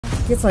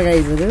के छ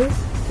गाइजहरु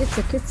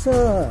के छ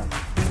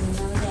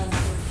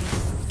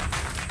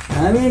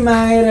हामी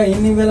मागेर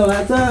हिँड्ने बेला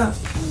भएको छ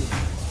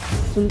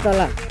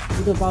सुन्तला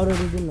त्यो पाउडर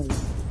दिदिन न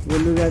यो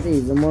लुगा चाहिँ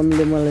हिजो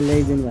मम्मीले मलाई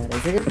ल्याइदिनु भएको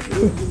रहेछ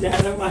के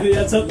ज्यादा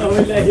मारिया छ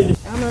तपाईलाई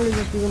आमाले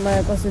जतिको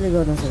माया कसैले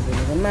गर्न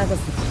सक्दैन माको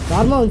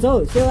धर्म हुन्छ हौ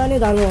सेवा नै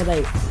धर्म हो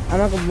दाइ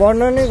आमाको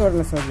वर्णनै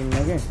गर्न सकिन्न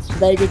के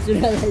दाइको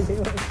चुरा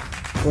लाइदियो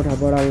कोठा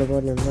बढाल्नु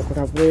पर्ने हुन्छ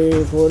कोठा पुरै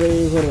फोरै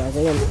फोर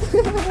भएको छ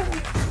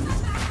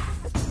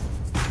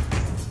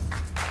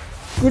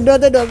कुद्दा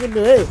त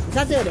नकुद्नु है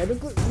साथीहरु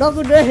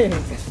नकुद्नु है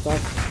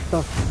त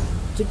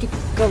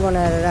चिटिक्क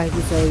बनाएर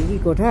राखिसक्यो कि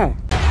कोठा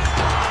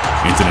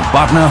Internet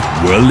partner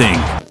worldlink.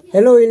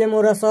 Hello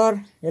Ilemora sir,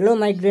 hello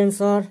my grand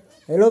sir,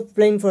 hello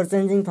playing for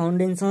changing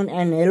foundation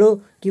and hello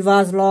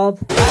Kiva's love.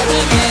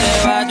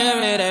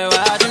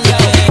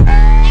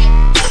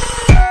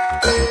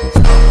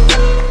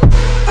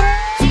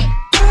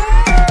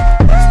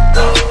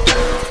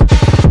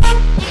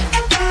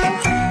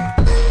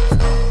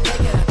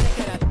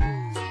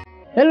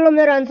 Hello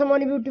मेरो handsome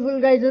and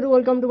beautiful guys,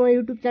 welcome to my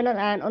YouTube channel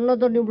and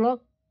another new vlog.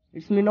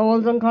 It's me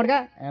Nawal Jung Khadka.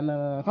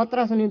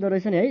 खतरा सुनिँदो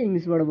रहेछ नि है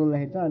इंग्लिशबाट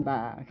बोल्दाखेरि त अन्त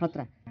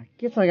खतरा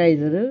के छ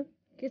गाइजहरु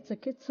के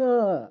छ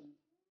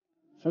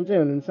सन्चै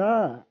हुनुहुन्छ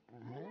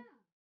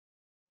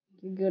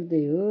के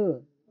गर्दै हो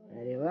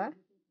अरे वाह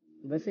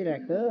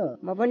बसिराको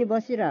म पनि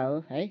बसिरा हो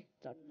है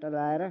चट्ट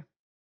लाएर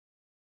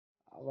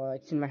अब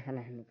एकछिनमा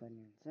खाना खानु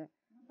पर्ने हुन्छ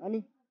अनि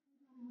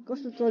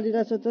कस्तो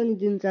चलिरहेछ त नि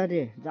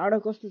दिनचर्या जाडो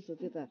कस्तो छ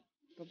त्यता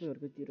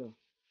तपाईहरुकोतिर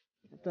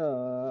त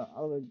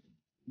अब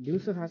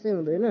दिउँसो खासै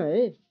हुँदैन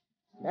है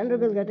बिहान र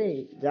बेलुका चाहिँ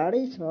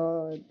जाडै छ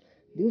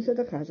दिउँसो त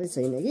खासै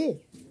छैन कि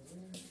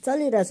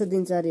चलिरहेछ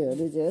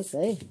दिनचर्याहरू चाहिँ होस्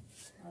है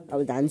अब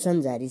धान सान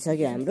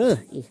झारिसक्यो हाम्रो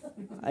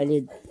अहिले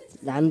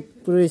धान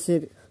पुरै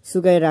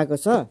सुकाइरहेको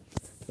छ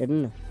हेर्नु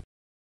न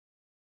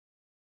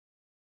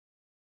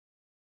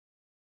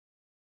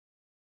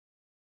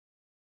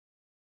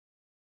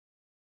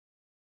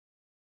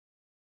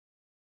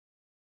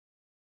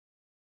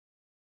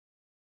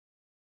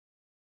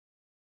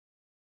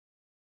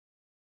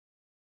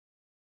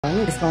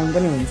डिस्काउन्ट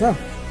पनि हुन्छ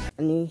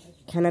अनि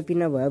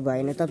खानापिना भयो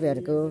भएन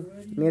तपाईहरुको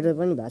मेरो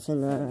पनि भएको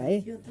छैन है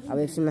अब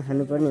एकछिनमा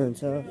खानुपर्ने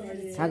हुन्छ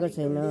खाएको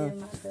छैन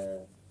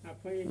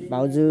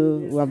भाउजू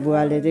वा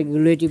बुवाले चाहिँ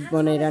गुलेटी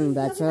बनाइरहनु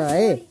भएको छ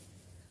है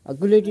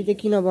गुलेटी चाहिँ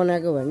किन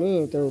बनाएको भने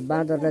त्यो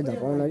बाँदरलाई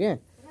धपाउन क्या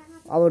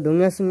अब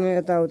ढुङ्गासँग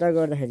यताउता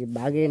गर्दाखेरि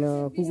भागेन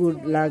कुकुर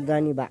लाग्दा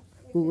नि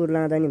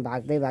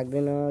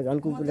भाग्दैन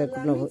झन् कुकुरलाई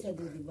कुट्न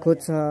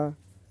खोज्छ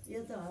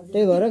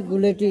त्यही भएर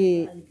गुलेटी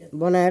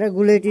बनाएर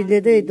गुलेटीले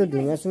चाहिँ त्यो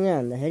ढुङ्गासँग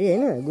हान्दाखेरि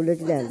होइन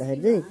गुलेटीले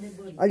हान्दाखेरि चाहिँ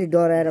अलिक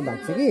डराएर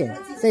भाग्छ कि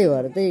त्यही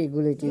भएर चाहिँ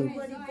गुलेटी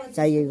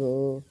चाहिएको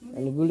हो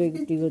अनि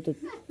गुलेटीको त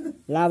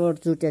लाबर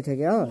चुट्या थियो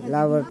क्या हो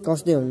लाबर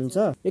कस्दै हुनुहुन्छ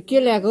यो के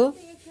ल्याएको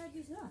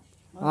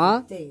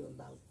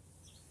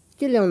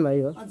के ल्याउनु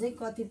भयो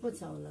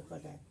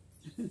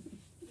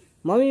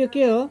मम्मी यो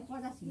के हो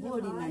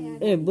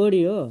ए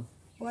बोडी हो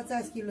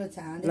 50 किलो छ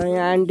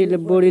यहाँ आन्टीले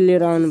बोडी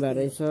लिएर आउनु भएको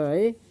रहेछ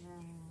है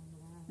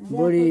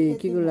बोडी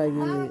के को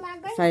लागि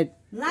सायद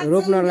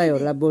रोप्नलाई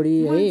होला बोडी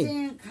है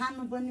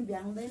खानु पनि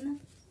भ्याउँदैन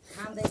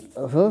खाँदैन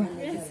ओहो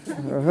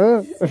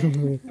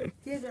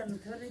के गर्नु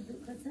थोरै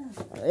दुःख छ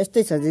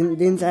यस्तै छ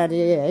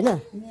दिनचर्या हैन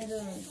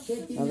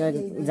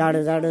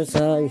जाडो छ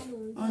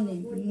अनि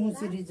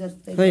मुसुरी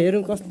जस्तै खै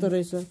हेरौँ कस्तो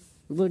रहेछ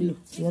बोडी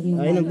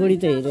हैन बोडी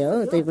त हेरे हो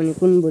त्यही पनि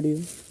कुन बोडी हो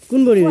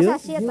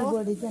यो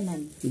बोडी चाहिँ नै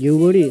घिउ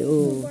बोडी ओ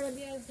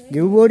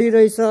घिउ बोडी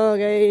रहेछ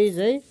गाइस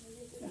है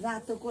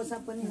रातो कोसा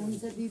पनि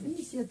हुन्छ दिदी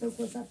सेतो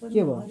कोसा पनि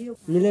के भयो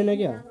मिलेन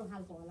क्या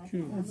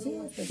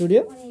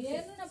स्टुडियो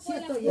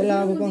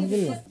यसलाई अब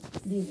पक्दिन न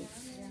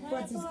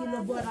 25 किलो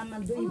बोरामा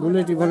दुई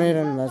गुलेटी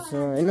बनाइरहनु भएको छ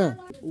हैन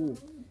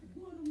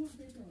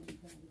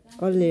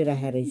कसले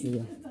राखेर रहेछ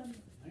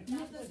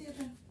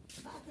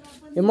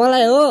यो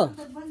मलाई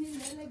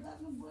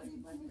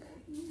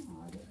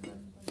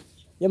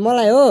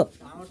हो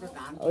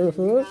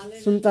ओहो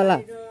सुन्तला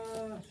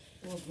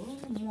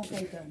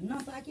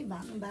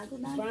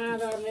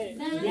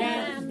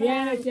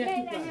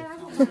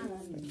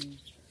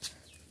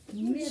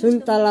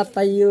सुन्तला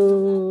पाइयो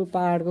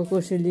पहाडको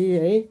कोसेली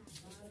है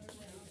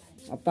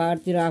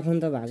पहाडतिर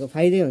आफन्त भएको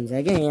फाइदै हुन्छ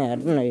क्या यहाँ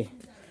हेर्नु न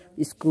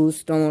इस्कुस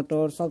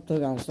टमाटर सब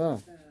थोक आउँछ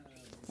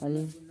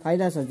अनि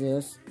फाइदा छ जे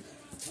होस्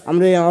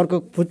हाम्रो यहाँ अर्को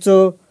फुच्चो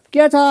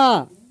के छ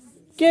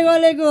के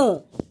गलेको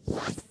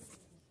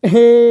ए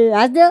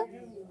हाँस्यो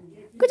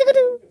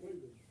कुटुलु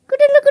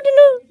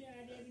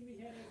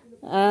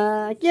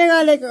के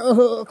गलेको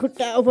ओहो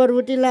खुट्टा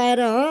उपरबुटी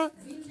लाएर हो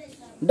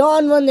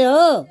डन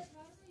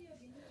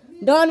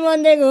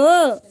बन्देको हो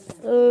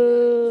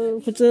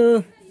फुच्चो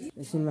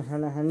एकछिनमा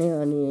खाना खाने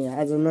अनि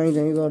आज नुहाइ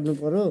गर्नु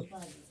पर्यो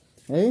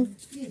है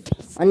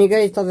अनि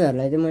गाइस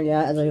तपाईहरुलाई चाहिँ मैले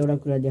आज एउटा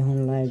कुरा देखाउन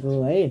लागेको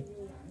है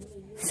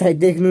सायद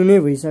देख्नु नै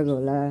भइसक्यो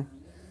होला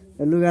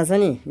यो लुगा छ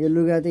नि यो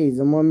लुगा चाहिँ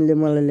हिजो मम्मीले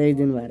मलाई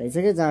ल्याइदिनु भएको रहेछ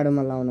के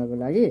जाडोमा लाउनको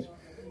लागि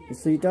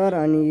स्वेटर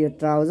अनि यो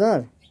ट्राउजर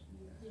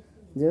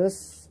जस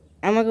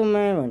आमाको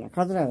माया भने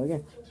खतरा हो क्या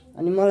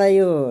अनि मलाई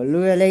यो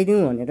लुगा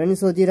ल्याइदिउँ भनेर नि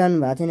सोधिरहनु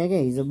भएको थिएन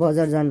क्या हिजो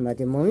बजार जानुभएको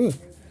थियो मम्मी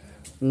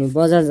अनि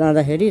बजार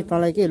जाँदाखेरि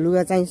तँलाई के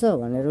लुगा चाहिन्छ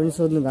भनेर पनि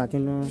सोध्नु भएको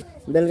थिएन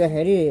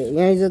बेलुकाखेरि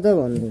यहाँ आइज त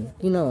भन्नु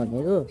किन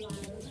भनेको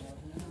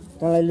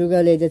तँलाई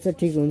लुगा ल्याइदिएछ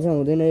ठिक हुन्छ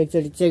हुँदैन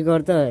एकचोटि चेक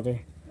गर त अरे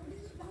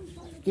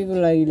के को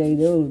लागि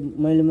ल्याइदेऊ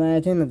मैले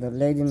माया थिएन त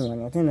ल्याइदिनु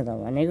भनेको थिएन त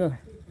भनेको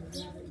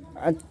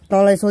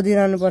तँलाई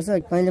सोधिरहनु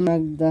पर्छ कहिले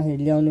माग्दाखेरि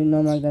ल्याउने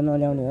नमाग्दा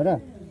नल्याउने हो र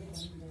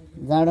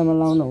जाडोमा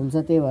लाउनु हुन्छ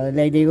त्यही भएर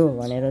ल्याइदिएको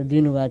भनेर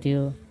दिनुभएको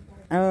थियो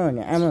आमा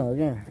भने आमा हो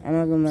क्या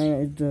आमाको माया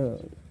यस्तो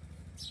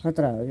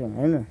खतरा हो क्या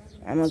होइन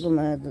आमाको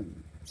माया त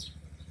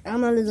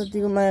आमाले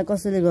जतिको माया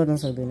कसैले गर्न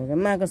सक्दैन क्या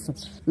मा कसम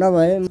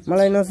नभए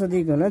मलाई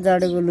नसोधिकन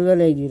जाडोको लुगा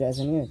ल्याइदिइरहेछ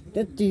नि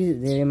त्यति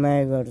धेरै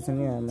माया गर्छ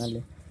नि आमाले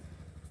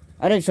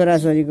हरेक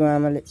छोराछोरीको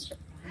आमाले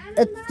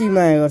यति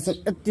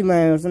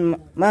माया गर्छन्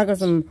मा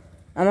कसम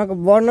आमाको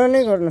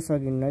वर्णनै गर्न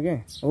सकिन्न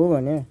क्या हो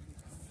भने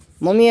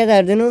मम्मी यता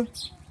हेरिदिनु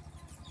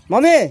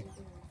mummy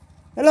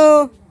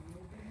hello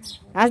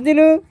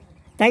हाँसिदिनु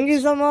thank you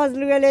so much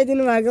लुगा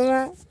ल्याइदिनु भएकोमा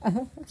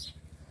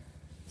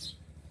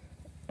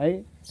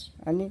है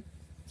अनि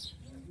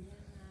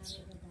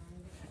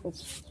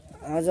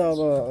आज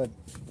अब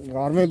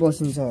घरमै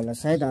बसिन्छ होला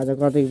सायद आज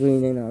कतै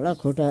गइँदैन होला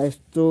खुट्टा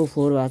यस्तो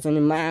फोहोर भएको छ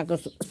नि माको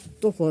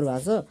यस्तो फोहोर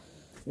भएको छ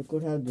यो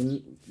कोठा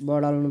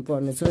बढाल्नु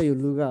पर्ने छ यो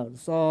लुगाहरू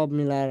सब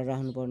मिलाएर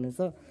राख्नु पर्ने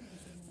छ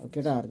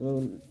केटाहरूको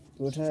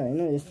कोठा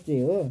होइन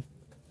यस्तै हो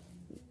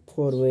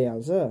फोहोर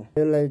भइहाल्छ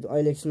यसलाई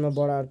अहिले एकछिनमा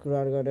बढाएर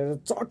कुरार गरेर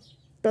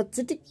चट्ट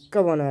चिटिक्क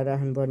बनाएर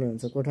राख्नुपर्ने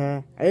हुन्छ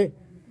कोठा है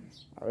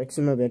अब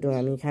एकछिनमा भेटौँ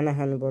हामी खाना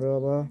खानु पर्यो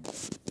अब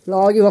ल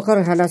अघि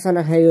भर्खर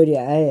खानासाना खाइगरी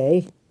आएँ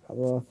है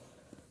अब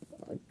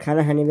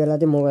खाना खाने बेला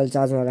चाहिँ मोबाइल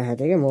चार्जमा राखेको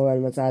थिएँ क्या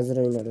मोबाइलमा चार्ज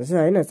रहेन रहेछ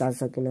होइन चार्ज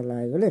सकिन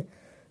लागेकोले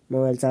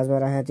मोबाइल चार्जमा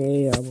राखेको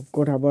थिएँ अब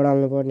कोठा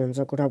बढाल्नु पर्ने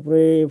हुन्छ कोठा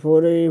पुरै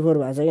फोहोरै फोहोर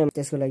भएको छ क्या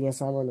त्यसको लागि यहाँ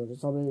सामानहरू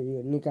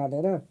सबै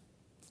निकालेर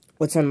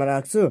ओछ्यानमा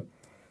राख्छु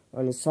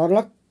अनि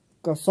सर्लक्क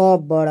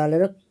सब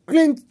बढालेर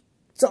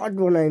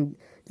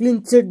क्लिन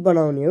चिट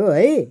बनाउने हो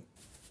है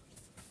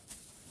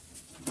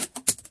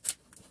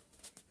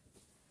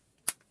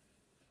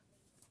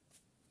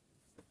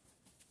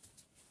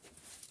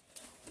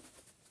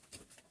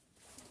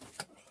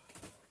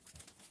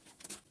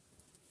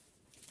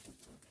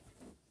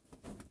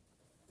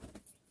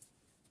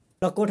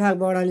र कोठा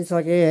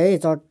बढालिसकेँ है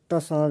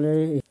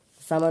चट्टसँगले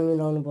सामान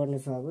मिलाउनु पर्ने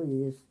छ अब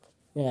यो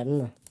हेर्नु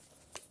न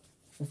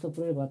यस्तो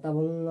पुरै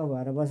भत्ताभुङ्ग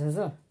भएर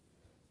बसेछ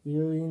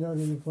यो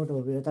यिनीहरू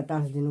फोटोहरू यता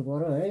टाँसिदिनु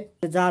पऱ्यो है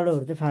यो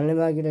जालोहरू चाहिँ फाल्ने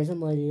बाँकी रहेछ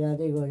मैले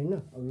यादै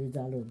गरिनँ अब यो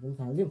जालोहरू पनि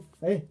फालिदिउँ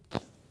है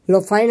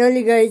ल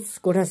फाइनली गाइस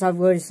कोठा साफ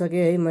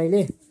गरिसकेँ है मैले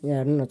यहाँ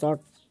हेर्नु न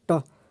चट्ट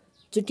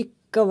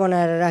चिटिक्क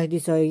बनाएर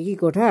राखिदिइसकेँ कि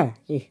कोठा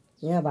ए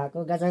यहाँ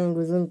भएको गाचाङ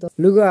गुजुङ त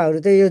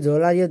लुगाहरू चाहिँ यो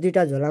झोला यो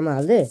दुईवटा झोलामा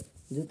हाल्दै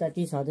जुत्ता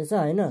टी छँदैछ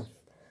होइन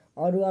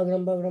अरू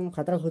अग्रम बग्रम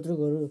खतरा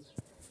खुत्रुकहरू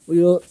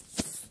उयो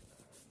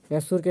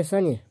यहाँ सुर्केस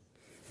छ नि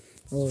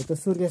हो त्यो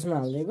सुर्केसमा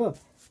हालिदिएको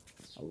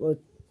अब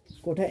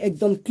कोठा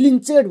एकदम क्लिन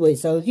चेट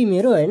भइसक्यो कि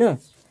मेरो होइन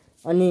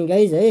अनि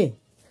गाइज है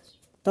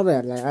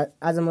तपाईँहरूलाई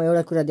आज म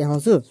एउटा कुरा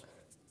देखाउँछु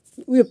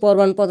उयो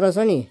प्रमाणपत्र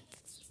छ नि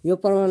यो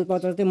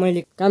प्रमाणपत्र चाहिँ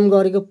मैले काम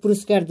गरेको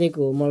पुरस्कार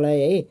दिएको हो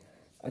मलाई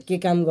है के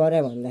काम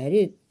गरेँ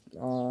भन्दाखेरि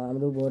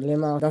हाम्रो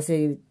भोरलेमा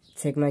दसैँ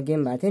छेकमा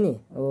गेम भएको थियो नि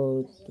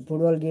अब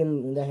फुटबल गेम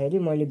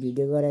हुँदाखेरि मैले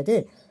भिडियो गरेको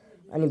थिएँ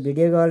अनि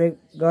भिडियो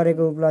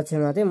गरेको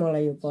उपलक्ष्यमा चाहिँ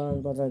मलाई यो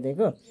प्रमाणपत्र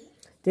दिएको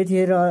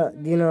त्यतिखेर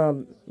दिन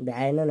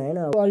भ्याएनन्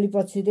होइन अलि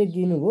पछि चाहिँ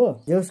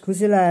दिनुभयो जस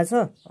खुसी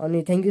लागेको छ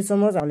अनि थ्याङ्क यू सो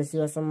मच अहिले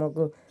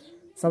शिवसम्मको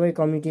सबै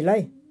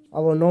कमिटीलाई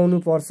अब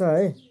नुहाउनु पर्छ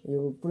है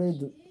यो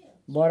पुरै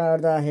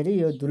बढाउँदाखेरि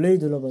यो धुलै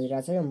धुलो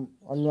भइरहेको छ क्या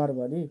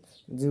अनुहारभरि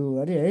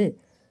जिउभरि है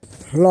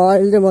ल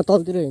अहिले चाहिँ म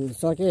तलतिर हिँड्नु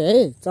सकेँ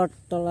है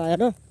चट्ट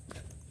लगाएर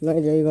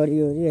लैजाइ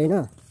गरिवरि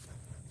होइन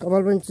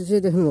कपाल पनि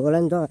चिसै देख्नु होला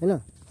नि त होइन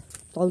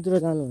तलतिर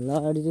जानुभन्दा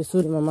अगाडि चाहिँ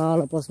सूर्यमा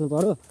माला पस्नु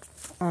पऱ्यो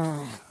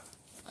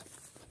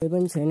कोही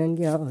पनि छैनन्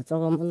कि अब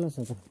चकाउनु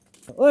छ त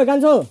ओए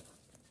कान्छो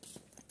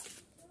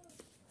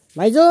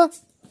भाइजो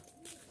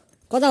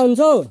कता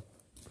हुन्छौ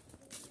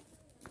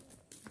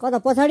कता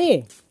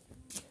पछाडि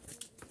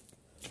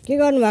के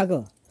गर्नु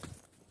भएको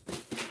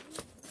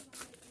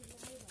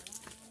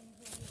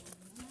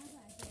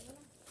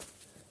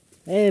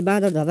ए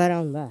बाँदर धपाएर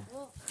आउनु भा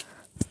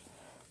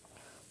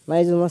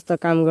भाइजू मस्त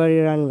काम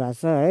गरिरहनु भएको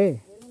छ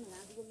है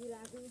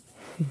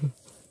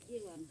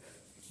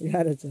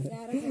गाह्रो छ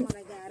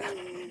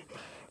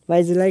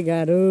भाइजूलाई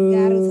गाह्रो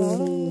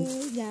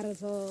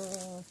छ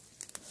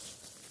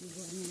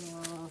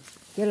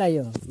के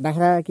लाग्यो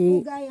बाख्रा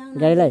कि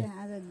गाईलाई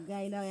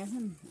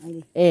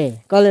ए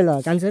कसले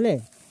ल कान्छोले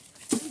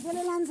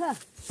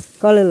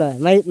कसले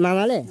ल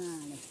मामाले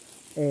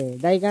ए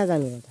दाइ कहाँ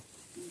जानु त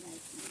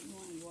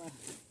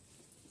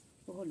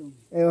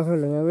ए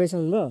ओखलढुङ्गा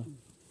गइसक्नु भयो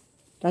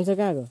कान्छो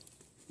कहाँ गयो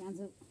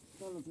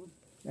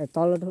ए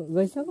तल्लो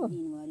गइसक्यो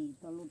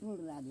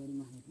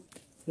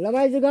ल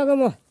भाइजू गएको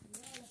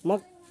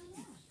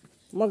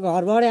म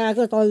घरबाटै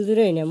आएको तलतिर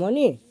हिँडेँ म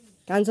नि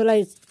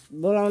कान्छोलाई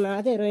बोलाउन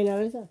आएको थिएँ रोइना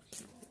रहेछ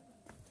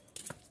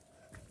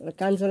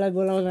कान्छोलाई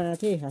बोलाउन आएको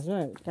थिएँ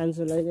खासमा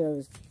कान्छोलाई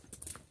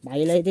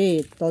भाइलाई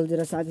चाहिँ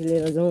तलतिर साथी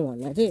लिएर जाउँ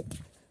भनेको थिएँ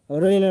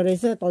रोइन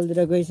रहेछ तलतिर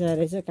गइसकेको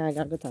रहेछ कहाँ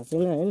गएको थाहा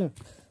छैन होइन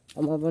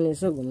म पनि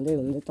यसो घुम्दै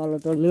घुम्दै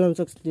तल मिलन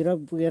चोकतिर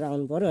पुगेर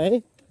आउनु पर्यो है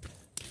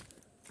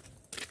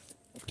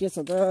के छ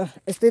त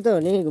यस्तै त हो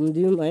नि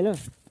घुमिदिउँ होइन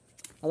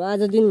अब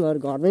आज दिनभर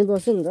घरमै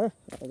बस्यो नि त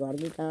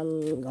घरको काम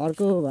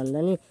घरको भन्दा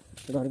नि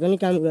घरको नि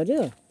काम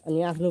गऱ्यो अनि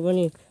आफ्नो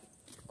पनि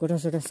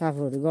कोठासोठा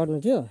साफहरू गर्नु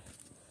थियो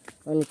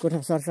अनि कोठा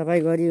सरसफाइ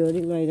गरिवरि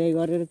नुहाइधुवाइ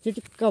गरेर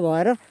चिटिक्क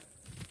भएर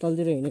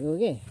तलतिर हिँडेको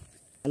के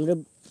हाम्रो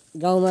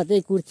गाउँमा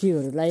चाहिँ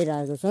कुर्थीहरू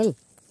लगाइरहेको छन्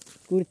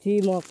कुर्थी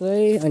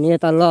मकै अनि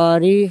यता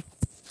लहरी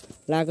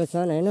लगाएको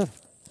छन् होइन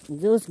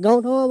जो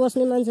गाउँठाउँमा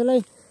बस्ने मान्छेलाई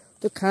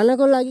त्यो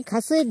खानको लागि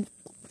खासै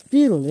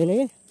पिर हुँदैन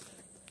कि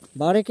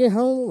भरे के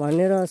खाउँ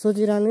भनेर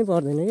सोचिरहनै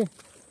पर्दैन कि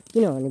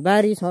किनभने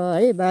बारी छ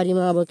है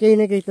बारीमा अब केही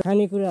न केही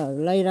खानेकुराहरू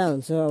लगाइरहेको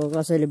हुन्छ अब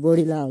कसैले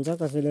बोडी ला हुन्छ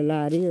कसैले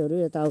लारीहरू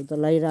यताउता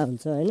लगाइरहेको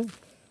हुन्छ होइन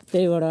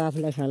त्यहीबाट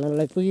आफूलाई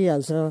खानलाई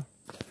पुगिहाल्छ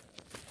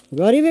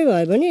गरिबै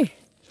भए पनि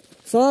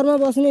सहरमा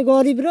बस्ने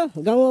गरिब र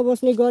गाउँमा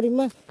बस्ने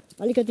गरिबमा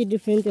अलिकति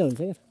डिफ्रेन्ट चाहिँ हुन्छ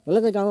क्या हुन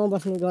त गाउँमा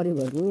बस्ने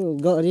गरिबहरू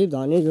पनि गरिब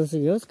धनी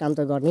जोसुकै होस् काम त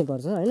गर्नै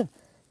पर्छ होइन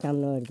काम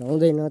नगरी त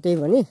हुँदैन त्यही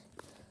पनि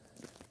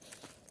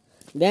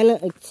बिहान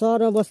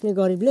सहरमा बस्ने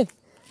गरिबले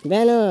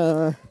बिहान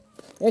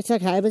एकछा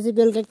खाएपछि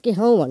बेलुका के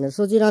खाउँ भनेर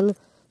सोचिरहनु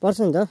पर्छ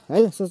नि त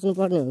होइन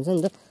सोच्नुपर्ने हुन्छ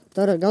नि त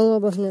तर गाउँमा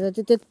बस्नेलाई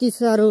चाहिँ त्यति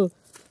साह्रो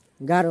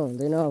गाह्रो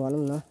हुँदैन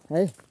भनौँ न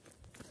है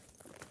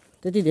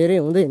त्यति धेरै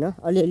हुँदैन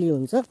अलिअलि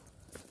हुन्छ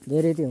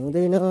धेरै चाहिँ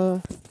हुँदैन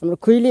हाम्रो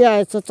खुइली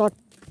आएछ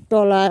चट्ट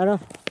लाएर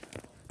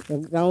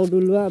गाउँ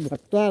डुलुवा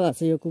भत्वा भएको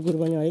छ यो कुकुर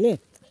पनि अहिले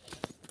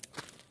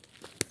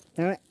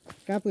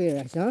कहाँ पुगेर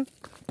आएछ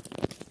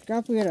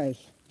कहाँ पुगेर आएछ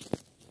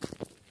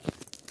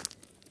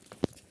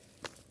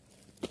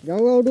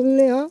गाउँ गाउँ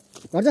डुल्ने हो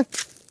घर जा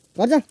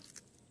घर जा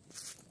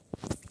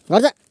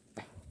घर जा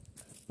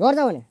घर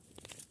जा भने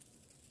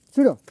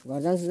छिटो घर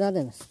जान्छ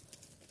जाँदैनस्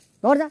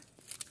घर जा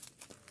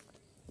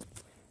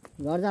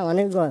घर जा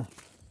भनेको गयो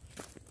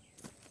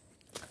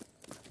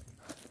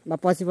ल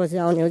पछि पछि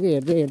आउने हो कि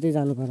हेर्दै हेर्दै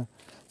जानु पर्यो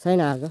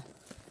छैन आएको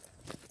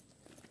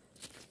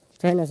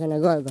छैन छैन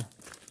गयो गयो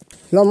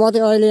ल म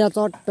चाहिँ अहिले यहाँ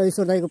चट्ट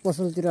ईश्वर दाईको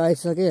पसलतिर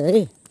आइसकेँ है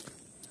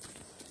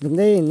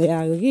हिँड्दै हिँड्दै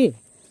आएको कि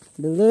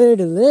डुल्दै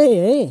डुल्दै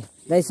है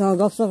दाईसँग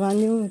गफसफ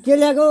हान्यौँ के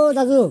ल्याएको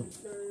दाजु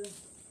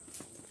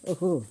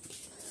ओहो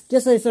के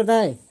छ ईश्वर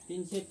दाई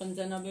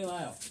 395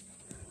 भयो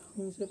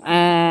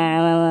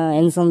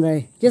हेन्सम दाई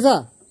के छ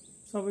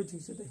सबै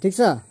ठिक छ ठिक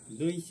छ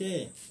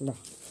 200 ल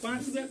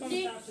 5 रुपैयाँ कम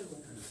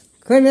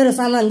खै मेरो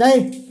सामान दाई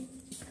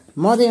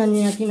म चाहिँ अनि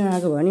यहाँ किन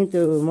आएको भने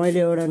त्यो मैले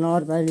एउटा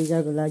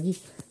नगरपालिकाको लागि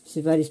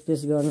सिफारिस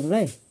पेस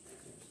गर्नुलाई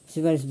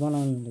सिफारिस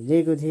बनाउनु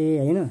दिएको थिएँ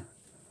होइन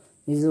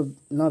हिजो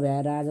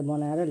नभ्याएर आज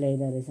बनाएर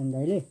ल्याइदिएको रहेछन्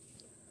दाइले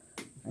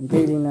अनि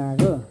त्यही लिन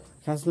आएको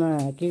खासमा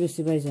के को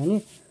सिफारिस भने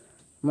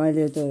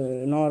मैले त्यो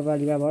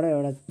नगरपालिकाबाट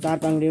एउटा 4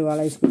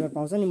 पाङ्ग्रेवाला स्कुटर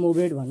पाउँछ नि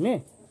मोबेड भन्ने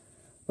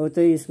हो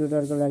त्यही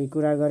स्कुटरको लागि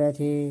कुरा गरेको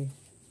थिएँ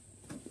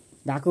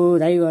धाको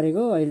धाइ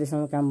गरेको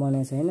अहिलेसम्म काम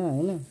बनेको छैन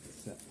होइन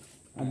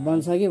अब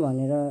बन्छ कि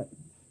भनेर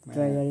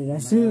ट्राई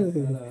गरिरहेको छु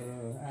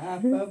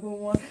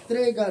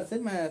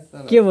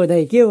के भयो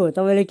दाइ के हो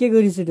तपाईँलाई के को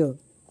रिस उठ्यो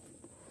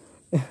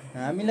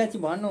हामीलाई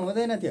चाहिँ भन्नु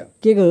हुँदैन थियो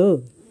के को हो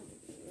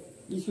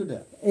स्कुटर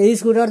ए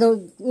स्कुटर त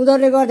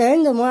उनीहरूले गर्दा होइन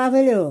नि त म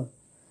आफैले हो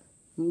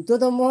त्यो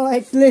त म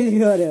एक्लैले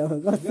गरे हो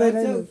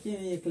कसैलाई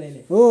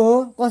हो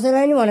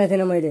कसैलाई नि भनेको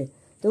थिएन मैले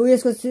त्यो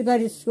उयसको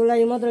सिफारिसको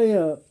लागि मात्र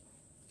यो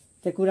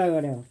त्यो कुरा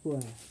गरे हो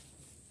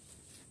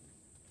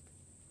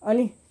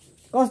अनि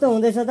कस्तो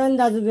हुँदैछ त नि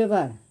दाजु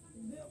व्यापार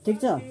ठिक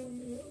छ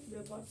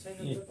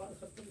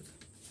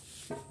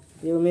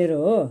यो मेरो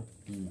हो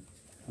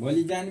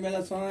भोलि जाने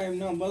बेला सँगै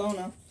बोलाउ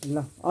न ल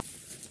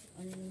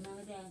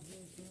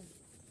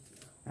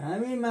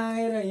हामी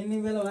मागेर हिँड्ने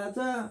बेला भएको छ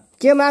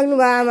के माग्नु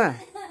भयो आमा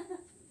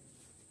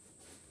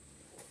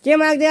के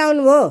माग्दै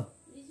आउनुभयो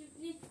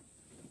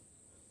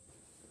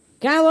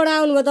कहाँबाट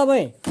आउनुभयो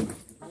तपाईँ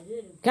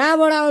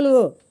कहाँबाट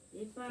आउनुभयो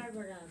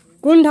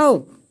कुन ठाउँ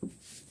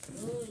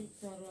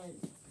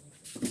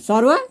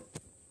सर्वा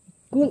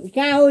कुन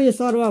कहाँ हो यो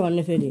सर्वा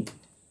भन्ने फेरि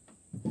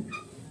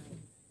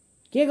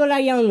के को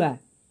लागि आउनु भयो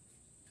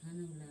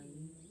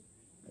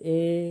ए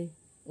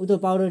उ त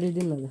पाउडर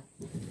दिनु न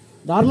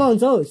धर्म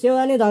हुन्छ हौ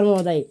सेवा नै धर्म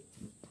हो दाइ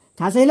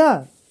थाहा छैन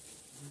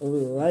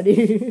अनि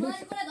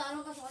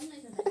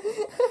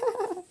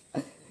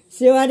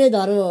सेवा नै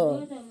धर्म हो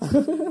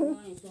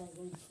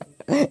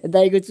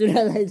दाइको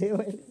चुडा लगाइदिएँ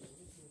मैले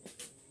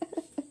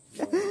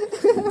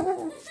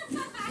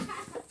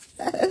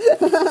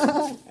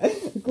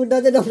कुद्दा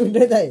चाहिँ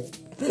नकुद्नु दाइ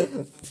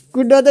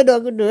कुद्दा चाहिँ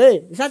नकुद्नु है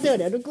साँच्चै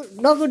भने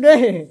नकुद्नु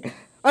है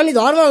अनि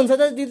धर्म हुन्छ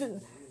त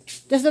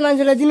त्यस्तो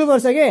मान्छेलाई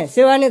दिनुपर्छ के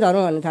सेवा नै धर्म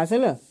भन्ने थाहा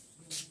छैन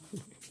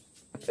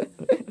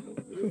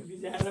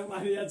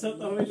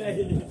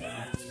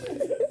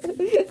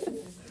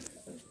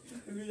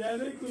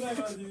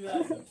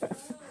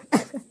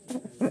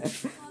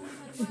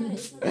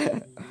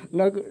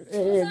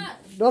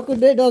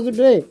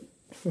नकुद्नु है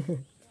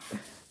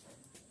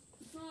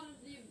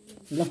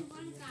ल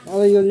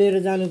अब यो लिएर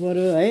जानु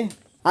पर्यो है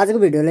आजको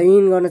भिडियोलाई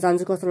इन गर्न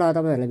चाहन्छु। कस्तो लाग्यो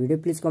तपाईहरुलाई भिडियो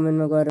प्लिज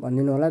कमेन्टमा गएर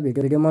भनिदिनु होला।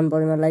 भिडियो मन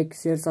परेमा लाइक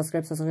शेयर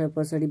सब्स्क्राइब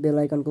पछाडी बेल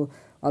आइकनको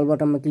अल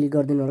बटनमा क्लिक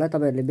गरिदिनु होला।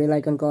 तपाईहरुले बेल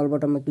आइकनको अल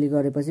बटनमा क्लिक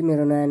गरेपछि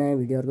मेरो नयाँ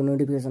भिडियोहरुको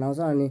नोटिफिकेसन आउँछ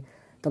अनि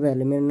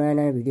तपाईहरुले मेरो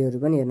नयाँ भिडियोहरु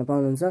पनि हेर्न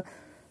पाउनुहुन्छ।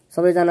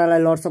 सबैजनालाई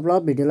लट्स अफ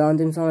लभ। भिडियोलाई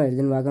अन्तिमसम्म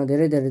हेरिदिनु भएको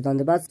धेरै धेरै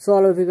धन्यवाद। So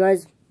all of you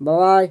guys, bye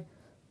bye,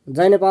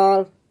 Jay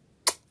Nepal,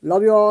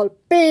 love you all,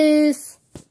 piece.